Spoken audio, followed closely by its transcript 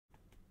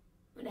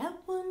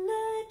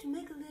to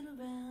make a little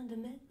round. I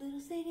met little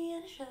Sadie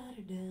and I shot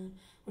her down.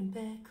 Went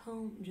back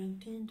home,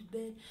 jumped into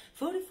bed,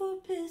 44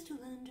 pistol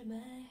under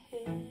my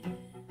head.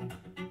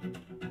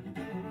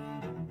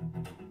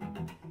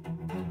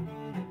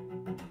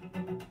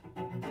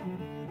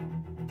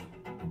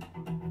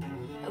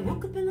 I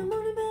woke up in the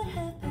morning about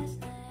 9:30.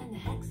 The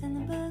hacks and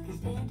the buggies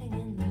standing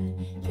in line.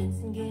 Gents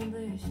and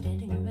gamblers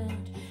standing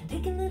around,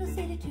 taking little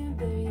Sadie to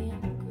bury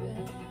on the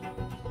ground.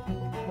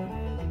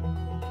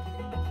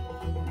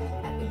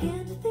 I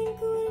began to think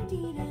of what a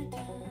deed I'd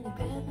done. I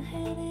grabbed my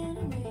hat and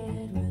away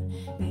I'd run.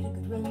 Made a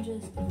good run,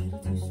 just a little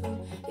too slow.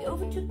 They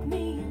overtook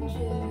me in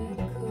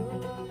Jericho.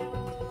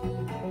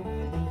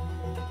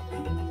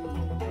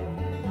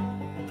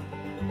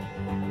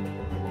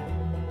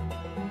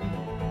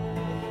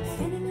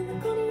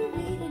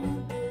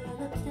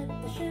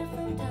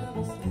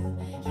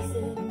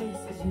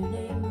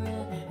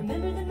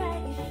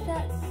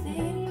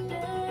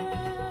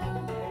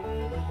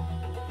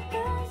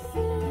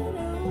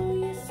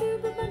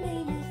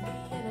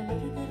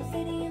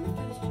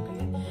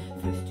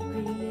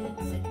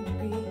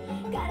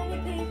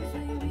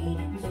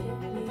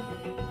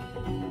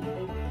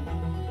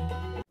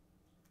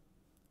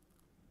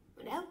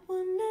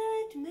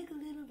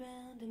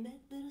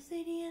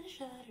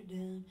 Shot her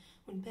down,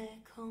 went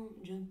back home,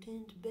 jumped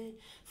into bed,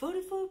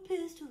 44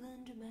 pistol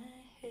under my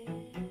head.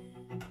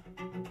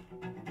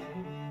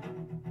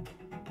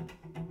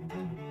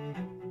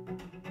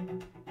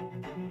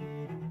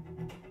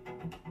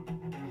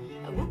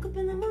 I woke up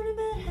in the morning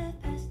about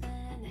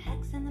 9:30. The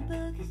hacks and the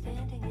buggies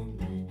standing in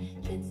line.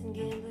 Gents and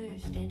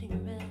gamblers standing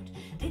around,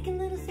 taking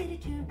little Sadie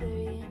to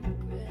bury on the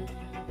ground.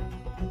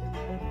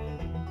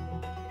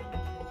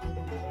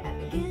 I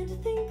began to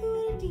think of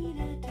what a deed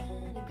I'd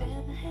done. I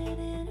grabbed my hat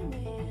and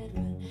away I'd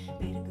run.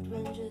 Made a good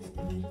run, just a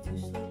little too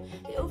slow.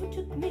 They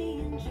overtook me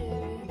in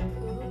Jericho.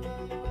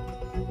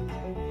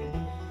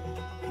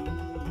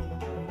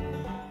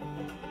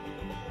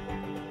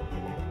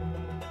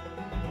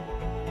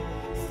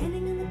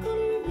 Standing in the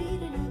corner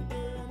reading a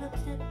bill, and up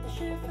stepped the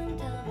sheriff from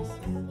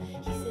Thomasville.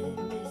 He said,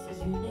 "Miss, is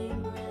your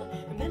name Brown?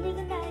 Remember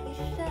the night you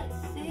shot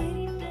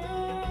Sadie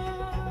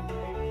down?"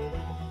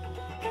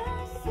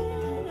 I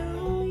said,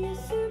 "Oh yes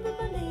sir, but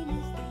my name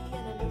is Lee,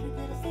 and I murdered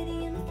little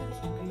Sadie in the first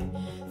degree.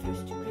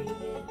 First degree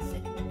and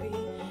second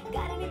degree.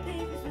 Got any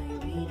papers where you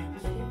read them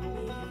to me?"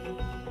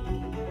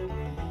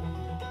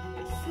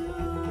 So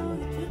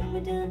he took me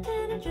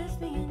downtown and dressed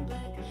me in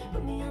black,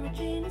 put me on a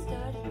train and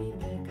started me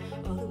back,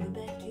 all the way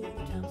back to the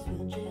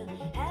Thomasville jail.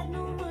 Had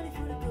no money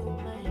for the gold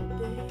mine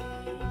bay.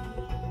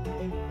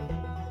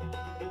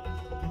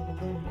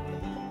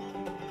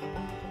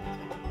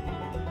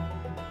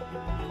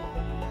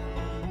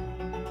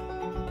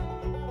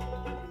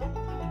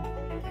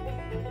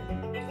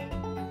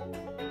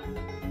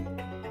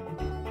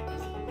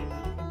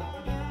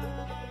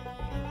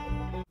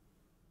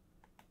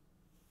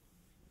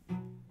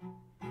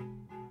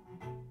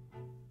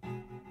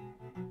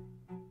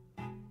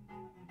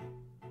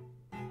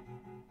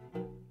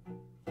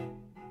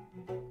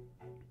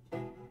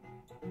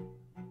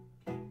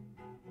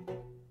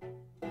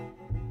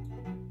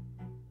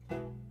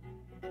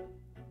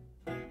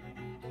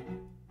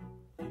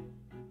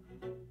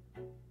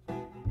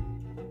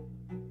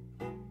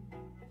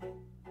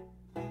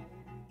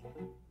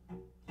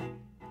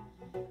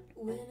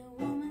 When a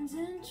woman's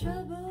in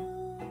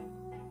trouble,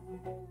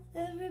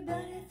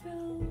 everybody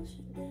throws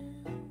you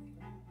down.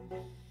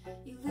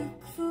 You look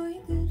for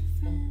your good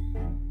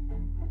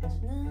friends,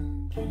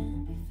 none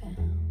can be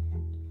found.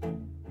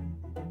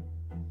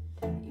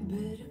 You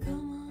better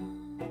come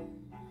on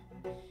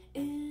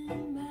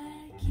in my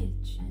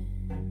kitchen,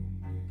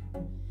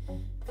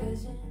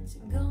 'cause it's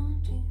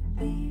going to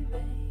be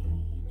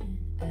raining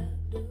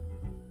outdoors.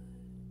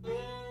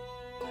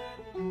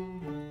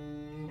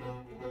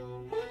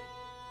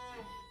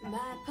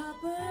 My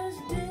papa's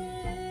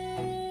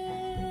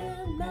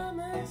dead,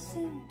 mama's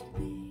soon to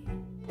be.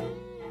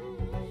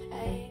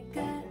 I ain't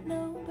got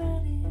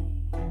nobody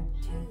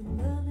to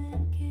love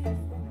and care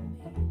for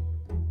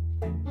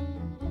me.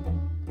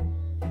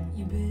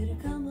 You better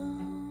come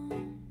on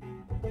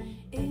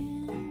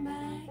in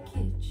my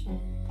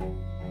kitchen,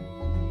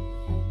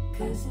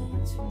 'cause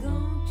it's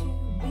going to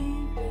be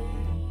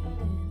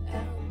raining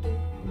outdoors.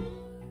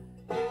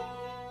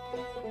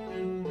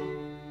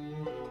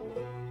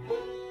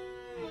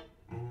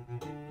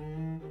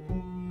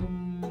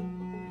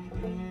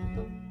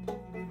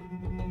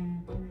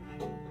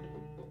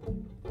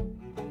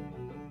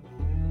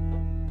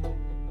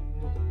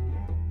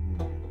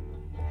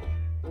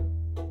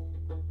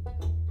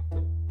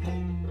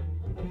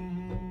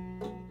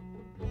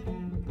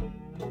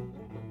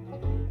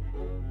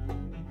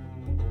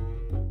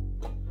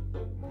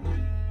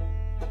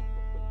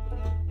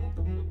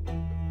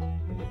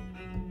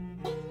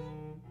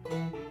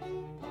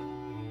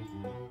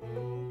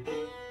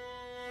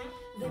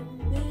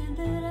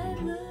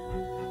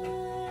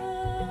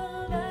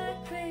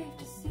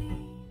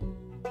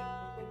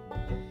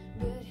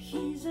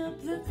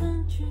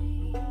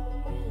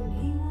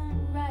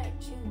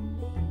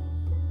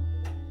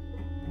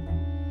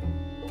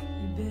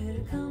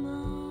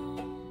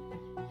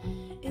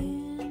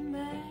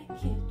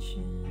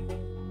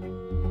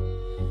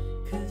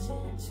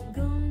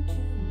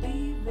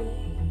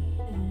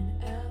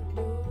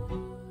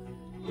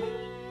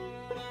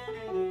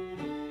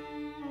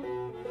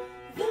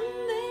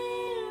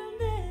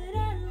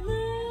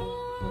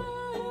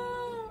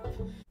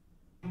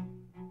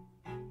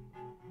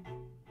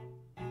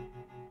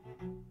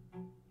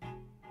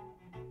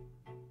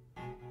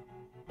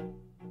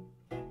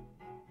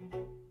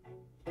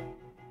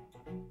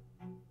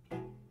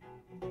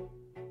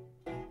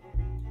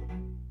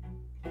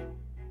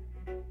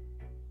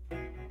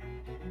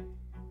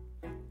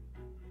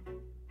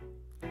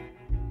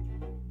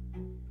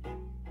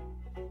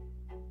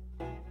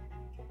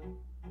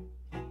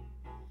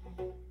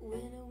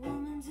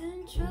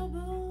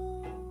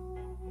 trouble,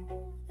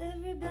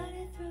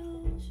 everybody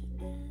throws you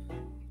down.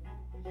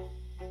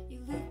 You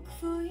look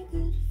for your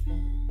good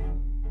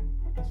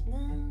friends,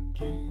 none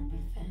can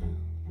be found.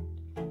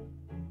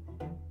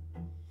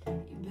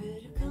 You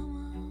better come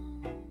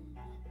on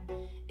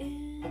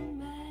in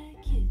my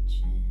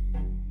kitchen,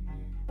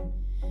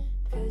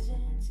 'cause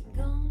it's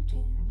going to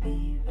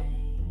be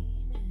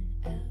raining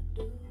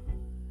outdoors.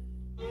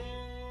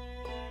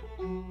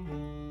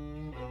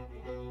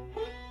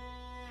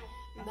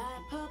 My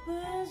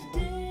papa's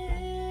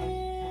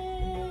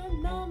dead,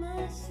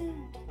 mama's soon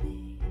to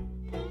be.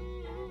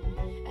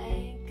 I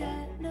ain't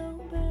got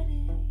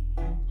nobody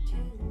to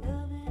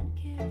love and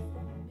care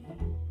for me.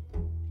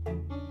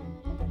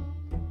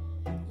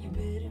 You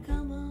better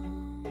come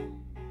on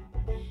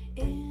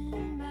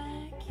in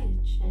my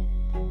kitchen,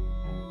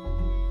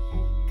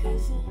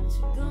 'cause it's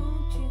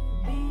going to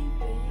be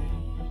raining.